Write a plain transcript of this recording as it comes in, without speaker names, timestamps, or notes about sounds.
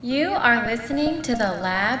You are listening to the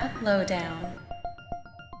Lab Lowdown.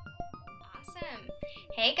 Awesome.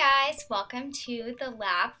 Hey guys, welcome to the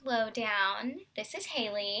Lab Lowdown. This is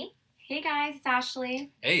Haley. Hey guys, it's Ashley.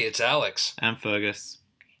 Hey, it's Alex. And Fergus.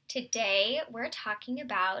 Today we're talking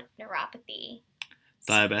about neuropathy.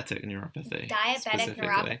 Diabetic neuropathy. Diabetic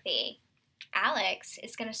neuropathy. Alex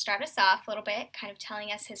is going to start us off a little bit, kind of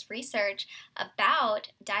telling us his research about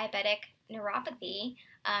diabetic neuropathy.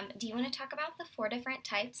 Do you want to talk about the 4 different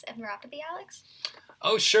types of neuropathy, Alex?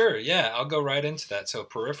 Oh, sure. Yeah, I'll go right into that. So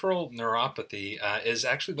peripheral neuropathy is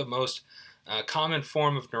actually the most common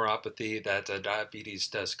form of neuropathy that diabetes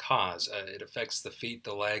does cause. It affects the feet,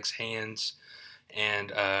 the legs, hands,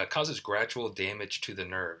 and causes gradual damage to the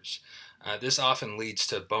nerves. This often leads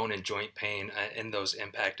to bone and joint pain in those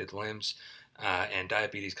impacted limbs, and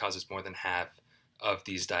diabetes causes more than half of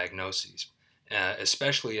these diagnoses.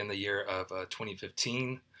 Especially in the year of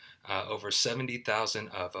 2015, over 70,000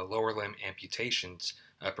 of lower limb amputations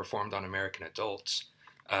performed on American adults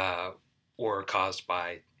were caused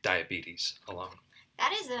by diabetes alone.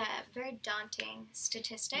 That is a very daunting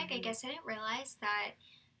statistic. I guess I didn't realize that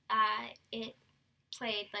it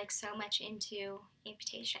played like so much into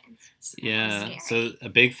amputations. Yeah, so a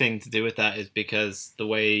big thing to do with that is because the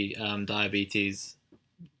way diabetes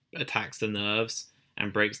attacks the nerves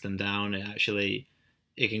and breaks them down,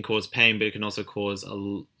 it can cause pain, but it can also cause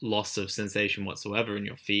a loss of sensation whatsoever in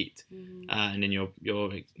your feet and in your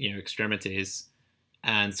extremities.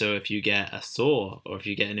 And so if you get a sore or if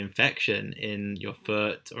you get an infection in your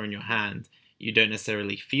foot or in your hand, you don't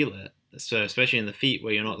necessarily feel it. So especially in the feet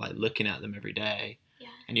where you're not like looking at them every day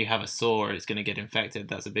and you have a sore, it's going to get infected.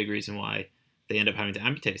 That's a big reason why they end up having to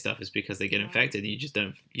amputate stuff, is because they get infected and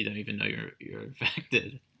you don't even know you're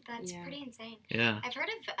infected. That's pretty insane. Yeah. I've heard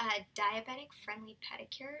of diabetic friendly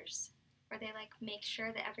pedicures where they like make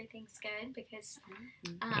sure that everything's good because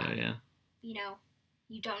you know,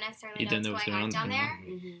 you don't necessarily know what's going on down there.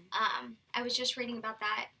 I was just reading about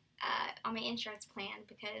that on my insurance plan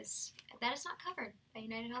because that is not covered by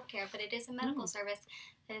United Healthcare, but it is a medical service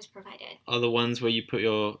that is provided. Are the ones where you put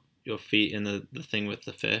your feet in the thing with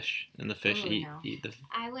the fish and the fish eat the...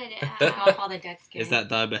 I would... off all the dead skin. Is that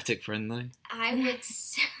diabetic friendly? I would...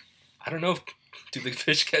 I don't know. Do the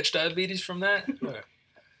fish catch diabetes from that?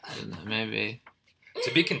 I don't know, maybe.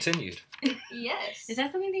 To be continued. Yes. Is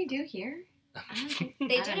that something they do here?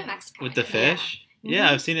 They do it in Mexico. With the fish? Yeah,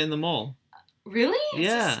 I've seen it in the mall. Really?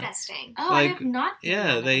 Yeah. It's disgusting. Oh, I have not seen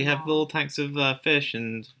that they at have all. little tanks of fish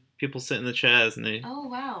and people sit in the chairs and they... Oh,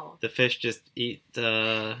 wow. The fish just eat,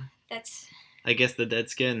 That's... I guess the dead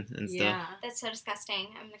skin and stuff. Yeah. That's so disgusting.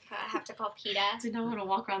 I'm going to have to call PETA. I did not want to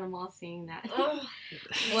walk around the mall seeing that. Ugh. Well,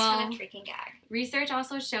 It's kind of freaking gag. Research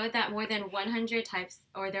also showed that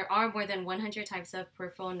there are more than 100 types of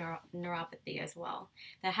peripheral neuropathy as well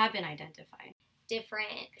that have been identified.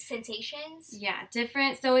 Different sensations? Yeah,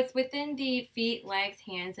 different. So it's within the feet, legs,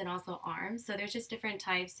 hands, and also arms. So there's just different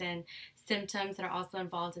types and symptoms that are also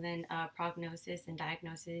involved in prognosis and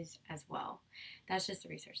diagnosis as well. That's just the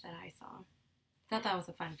research that I saw. Thought that was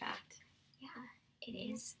a fun fact. Yeah, it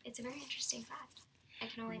is. It's a very interesting fact. I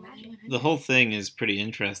can only imagine. The whole thing is pretty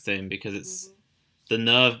interesting because it's the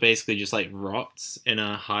nerve basically just like rots in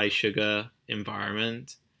a high sugar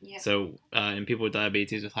environment. Yeah. So in people with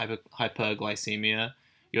diabetes with hyperglycemia,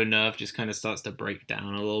 your nerve just kind of starts to break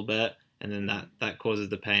down a little bit, and then that causes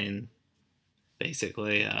the pain.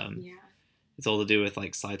 Basically, it's all to do with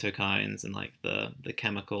like cytokines and like the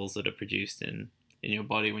chemicals that are produced in your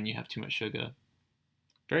body when you have too much sugar.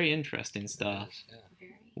 Very interesting stuff. Yeah.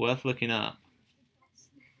 Worth looking up.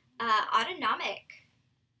 Autonomic.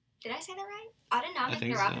 Did I say that right? Autonomic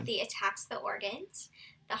neuropathy attacks the organs.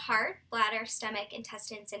 The heart, bladder, stomach,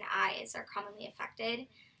 intestines, and eyes are commonly affected.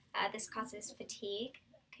 This causes fatigue,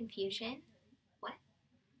 confusion,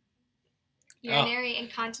 urinary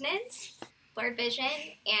incontinence, blurred vision,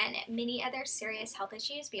 and many other serious health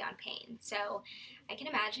issues beyond pain. So I can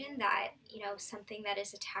imagine that, something that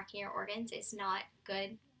is attacking your organs is not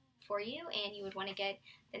good for you, and you would want to get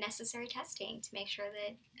the necessary testing to make sure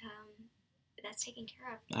that that's taken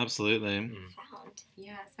care of. Absolutely. Found.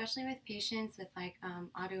 Yeah, especially with patients with like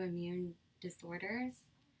autoimmune disorders.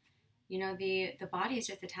 The body is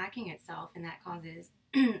just attacking itself, and that causes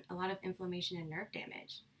a lot of inflammation and nerve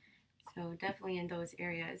damage. So definitely in those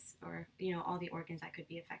areas, or all the organs that could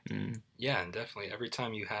be affected. Yeah, and definitely every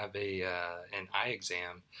time you have an eye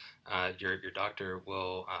exam, your doctor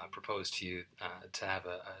will propose to you to have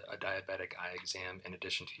a diabetic eye exam in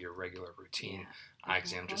addition to your regular routine eye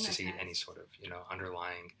exam, just to see any sort of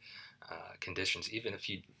underlying conditions. Even if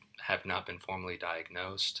you have not been formally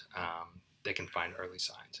diagnosed, they can find early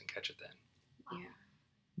signs and catch it then. Yeah.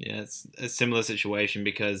 Yeah, it's a similar situation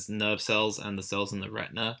because nerve cells and the cells in the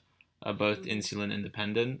retina are both insulin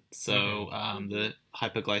independent. So the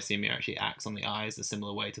hyperglycemia actually acts on the eyes a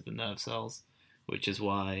similar way to the nerve cells, which is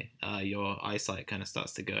why your eyesight kind of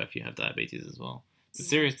starts to go if you have diabetes as well. It's a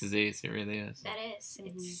serious disease. It really is. That is.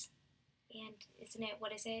 It's, and isn't it,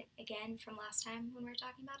 what is it again from last time when we were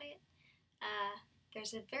talking about it?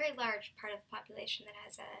 There's a very large part of the population that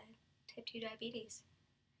has type 2 diabetes.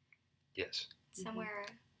 Yes. Somewhere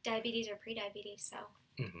diabetes or pre-diabetes, so.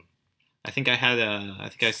 I think I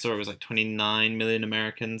saw it was like 29 million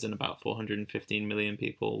Americans and about 415 million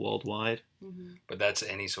people worldwide. But that's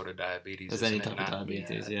any sort of diabetes. That's any type of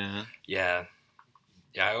diabetes, yeah. Yeah,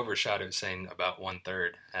 I overshot it saying about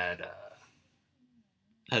 1/3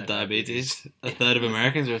 had diabetes. A third of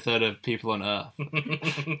Americans or a third of people on Earth?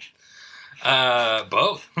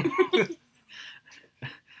 Both.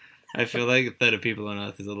 I feel like a third of people on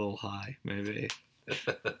Earth is a little high, maybe.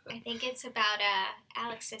 I think it's about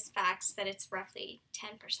Alex's facts that it's roughly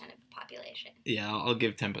 10% of the population. Yeah, I'll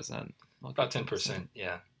give 10%. About 10%,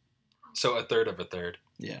 yeah. So a third of a third.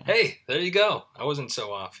 Yeah. Hey, there you go. I wasn't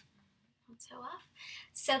so off. Not so off.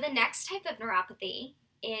 So the next type of neuropathy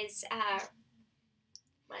is I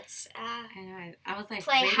know. I was like,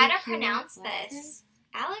 play how to pronounce this.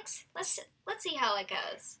 Alex, let's see how it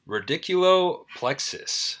goes.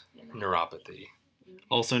 Radiculoplexus neuropathy.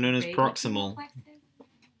 Also known as proximal.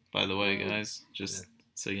 By the way, guys, just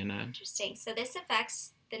so you know. Interesting. So this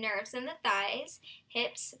affects the nerves in the thighs,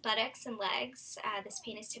 hips, buttocks, and legs. This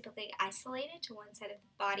pain is typically isolated to one side of the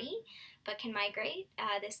body, but can migrate.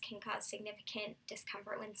 This can cause significant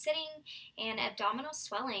discomfort when sitting and abdominal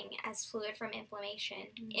swelling as fluid from inflammation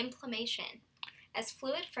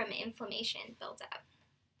builds up.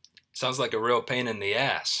 Sounds like a real pain in the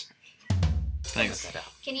ass. Thanks.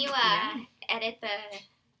 Can you edit the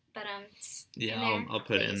buttons? Yeah, I'll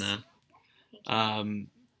put it in there. Thank you.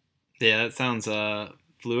 Yeah, that sounds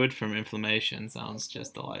fluid from inflammation. Sounds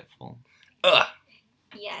just delightful. Ugh.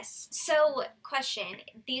 Yes. So, question.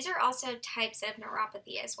 These are also types of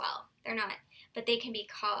neuropathy as well. They're not, but they can be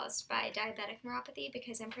caused by diabetic neuropathy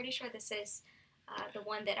because I'm pretty sure this is the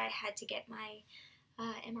one that I had to get my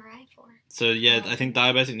MRI for. So yeah, I think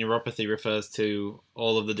diabetic neuropathy refers to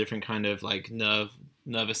all of the different kind of like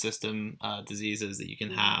nervous system diseases that you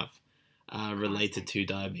can have related to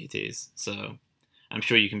diabetes. So I'm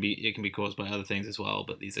sure it can be caused by other things as well,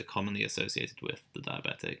 but these are commonly associated with the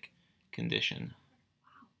diabetic condition.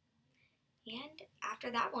 Wow. And after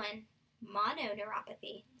that one,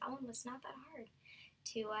 mononeuropathy. That one was not that hard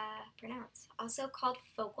to pronounce. Also called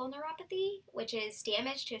focal neuropathy, which is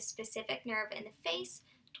damage to a specific nerve in the face,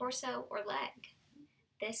 torso, or leg.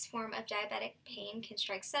 This form of diabetic pain can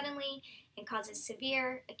strike suddenly and causes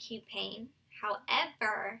severe acute pain.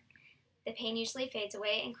 However, the pain usually fades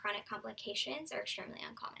away and chronic complications are extremely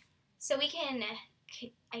uncommon. So we can,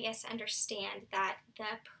 I guess, understand that the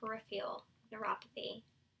peripheral neuropathy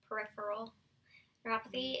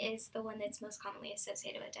is the one that's most commonly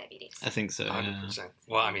associated with diabetes. I think so. 100%. Yeah.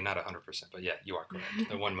 Well, I mean, not 100%, but yeah, you are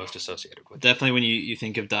correct. The one most associated with. Definitely, when you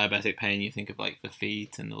think of diabetic pain, you think of like the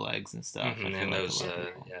feet and the legs and stuff. And those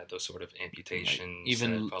sort of amputations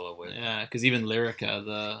that follow with. Yeah, because even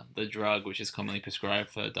Lyrica, the drug which is commonly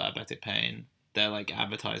prescribed for diabetic pain, their like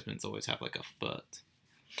advertisements always have like a foot.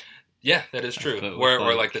 Yeah, that is true.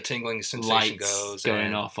 Where like the tingling sensation goes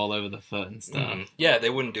going off all over the foot and stuff. Yeah, they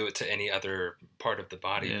wouldn't do it to any other part of the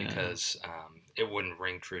body because it wouldn't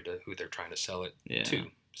ring true to who they're trying to sell it to.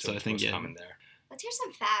 So I think it's common there. Let's hear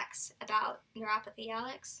some facts about neuropathy,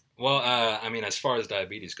 Alex. Well, I mean, as far as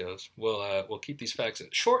diabetes goes, we'll keep these facts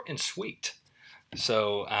short and sweet.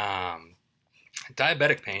 So,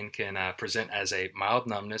 diabetic pain can present as a mild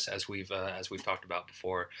numbness, as we've talked about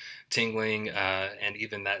before, tingling, and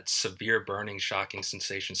even that severe burning, shocking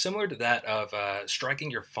sensation, similar to that of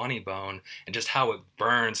striking your funny bone, and just how it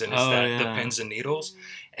burns, and the pins and needles,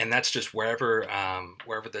 and that's just wherever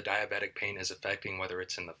the diabetic pain is affecting, whether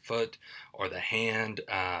it's in the foot or the hand,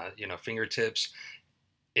 fingertips.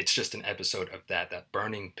 It's just an episode of that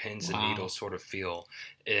burning pins and needles sort of feel,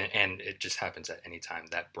 and it just happens at any time,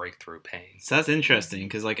 that breakthrough pain. So that's interesting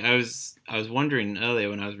because like I was wondering earlier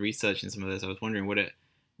when I was researching some of this, I was wondering what it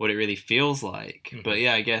really feels like. But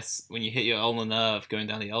yeah, I guess when you hit your ulnar nerve going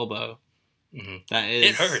down the elbow,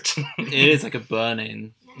 it hurts. It is like a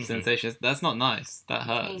burning sensation. That's not nice. That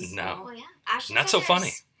hurts. No, well, yeah. Not so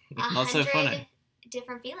funny. Not so funny.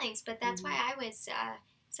 Different feelings, but that's why I was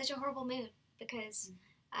such a horrible mood because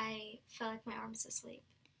I felt like my arm was asleep.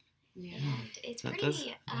 Yeah. And it's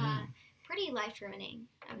pretty life-ruining,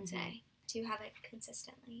 I would say, to have it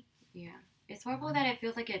consistently. Yeah. It's horrible that it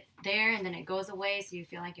feels like it's there and then it goes away, so you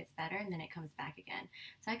feel like it's better and then it comes back again.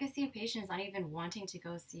 So I could see patients not even wanting to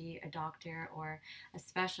go see a doctor or a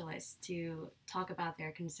specialist to talk about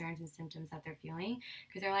their concerns and symptoms that they're feeling,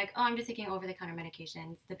 because they're like, oh, I'm just taking over-the-counter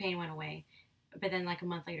medications. The pain went away. But then like a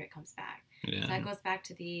month later it comes back. Yeah. So that goes back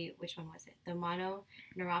to which one was it? The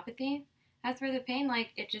mononeuropathy. That's where the pain, like,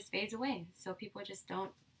 it just fades away. So people just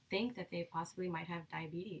don't think that they possibly might have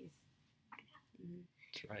diabetes. Mm-hmm.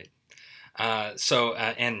 That's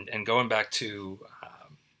right. And going back to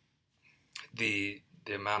the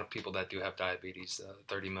amount of people that do have diabetes,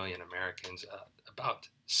 30 million Americans, about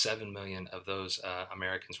 7 million of those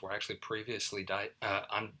Americans were actually previously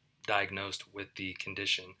undiagnosed with the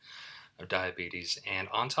condition of diabetes. And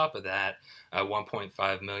on top of that,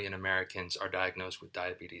 1.5 million Americans are diagnosed with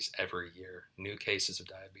diabetes every year. New cases of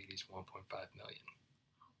diabetes, 1.5 million.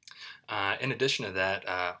 In addition to that,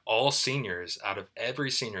 all seniors, out of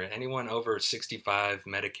every senior, anyone over 65,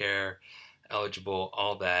 Medicare eligible,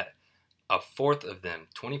 all that, a fourth of them,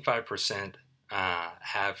 25%,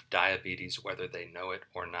 have diabetes, whether they know it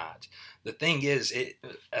or not. The thing is,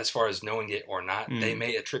 as far as knowing it or not, they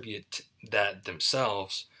may attribute that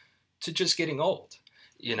themselves to just getting old,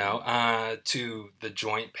 to the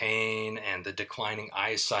joint pain and the declining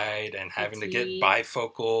eyesight and having to get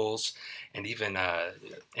bifocals and even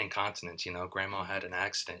incontinence. Grandma had an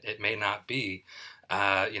accident. It may not be,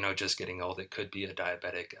 just getting old. It could be a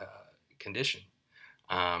diabetic condition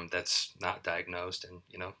that's not diagnosed. And,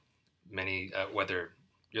 many, whether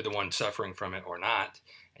you're the one suffering from it or not,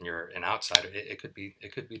 and you're an outsider, it could be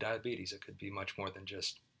diabetes. It could be much more than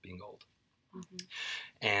just being old. Mm-hmm.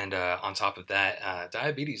 And on top of that,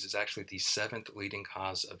 diabetes is actually the 7th leading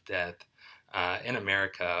cause of death in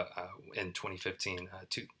America. In 2015,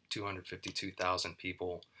 252,000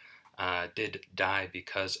 people did die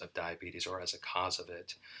because of diabetes or as a cause of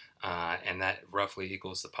it. And that roughly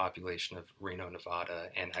equals the population of Reno, Nevada,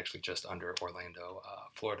 and actually just under Orlando,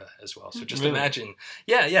 Florida as well. So just imagine,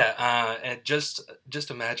 and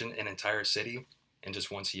just imagine an entire city, and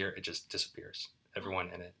just once a year it just disappears, everyone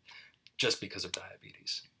in it, just because of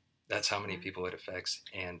diabetes. That's how many people it affects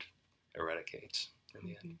and eradicates in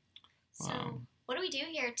the end. So what do we do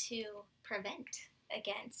here to prevent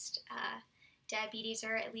against diabetes,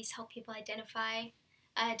 or at least help people identify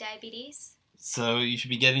diabetes? So you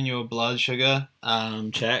should be getting your blood sugar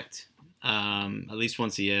checked at least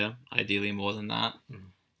once a year, ideally more than that. Mm-hmm.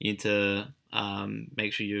 You need to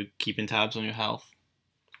make sure you're keeping tabs on your health,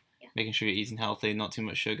 making sure you're eating healthy, not too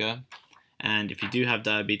much sugar. And if you do have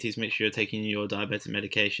diabetes, make sure you're taking your diabetic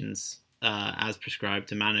medications as prescribed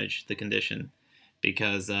to manage the condition.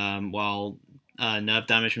 Because while nerve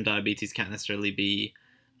damage from diabetes can't necessarily be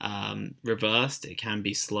reversed, it can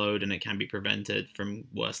be slowed and it can be prevented from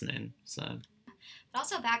worsening. So, but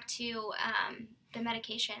also back to the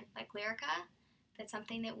medication, like Lyrica, that's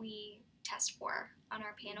something that we test for on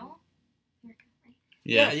our panel. Lyrica, right?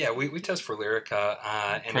 Yeah, we test for Lyrica,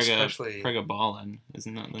 and especially pregabalin,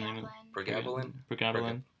 isn't that the name of it?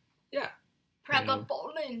 Pregabalin. Yeah.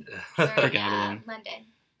 Pregabalin. London.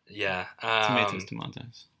 Yeah.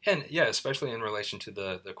 Tomatoes. And especially in relation to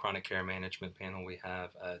the chronic care management panel we have,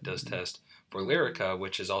 does test for Lyrica,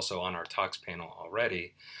 which is also on our tox panel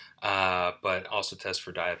already, but also test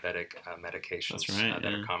for diabetic medications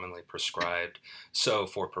that are commonly prescribed. So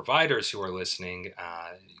for providers who are listening,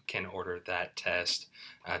 can order that test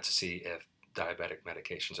to see if diabetic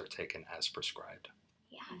medications are taken as prescribed.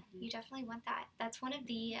 Yeah, you definitely want that. That's one of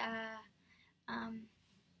the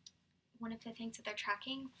things that they're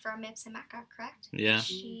tracking for MIPS and MACA, correct? Yeah.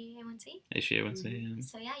 HbA1c? HbA1c, yeah.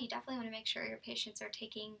 So yeah, you definitely want to make sure your patients are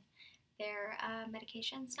taking their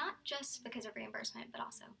medications, not just because of reimbursement, but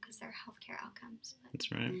also because they're healthcare outcomes.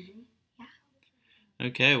 That's right. Yeah.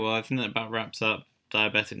 Okay, well, I think that about wraps up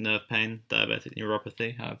diabetic nerve pain, diabetic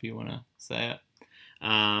neuropathy, however you want to say it.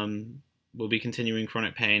 We'll be continuing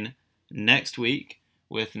chronic pain next week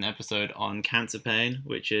with an episode on cancer pain,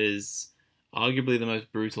 which is arguably the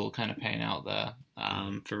most brutal kind of pain out there,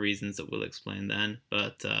 for reasons that we'll explain then.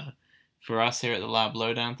 But for us here at the Lab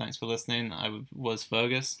Lowdown, thanks for listening. I was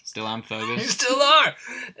Fergus, still am Fergus. You still are!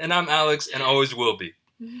 And I'm Alex, and always will be.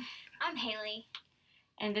 I'm Haley.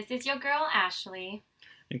 And this is your girl, Ashley.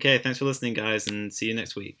 Okay, thanks for listening, guys, and see you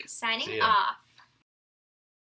next week. Signing off.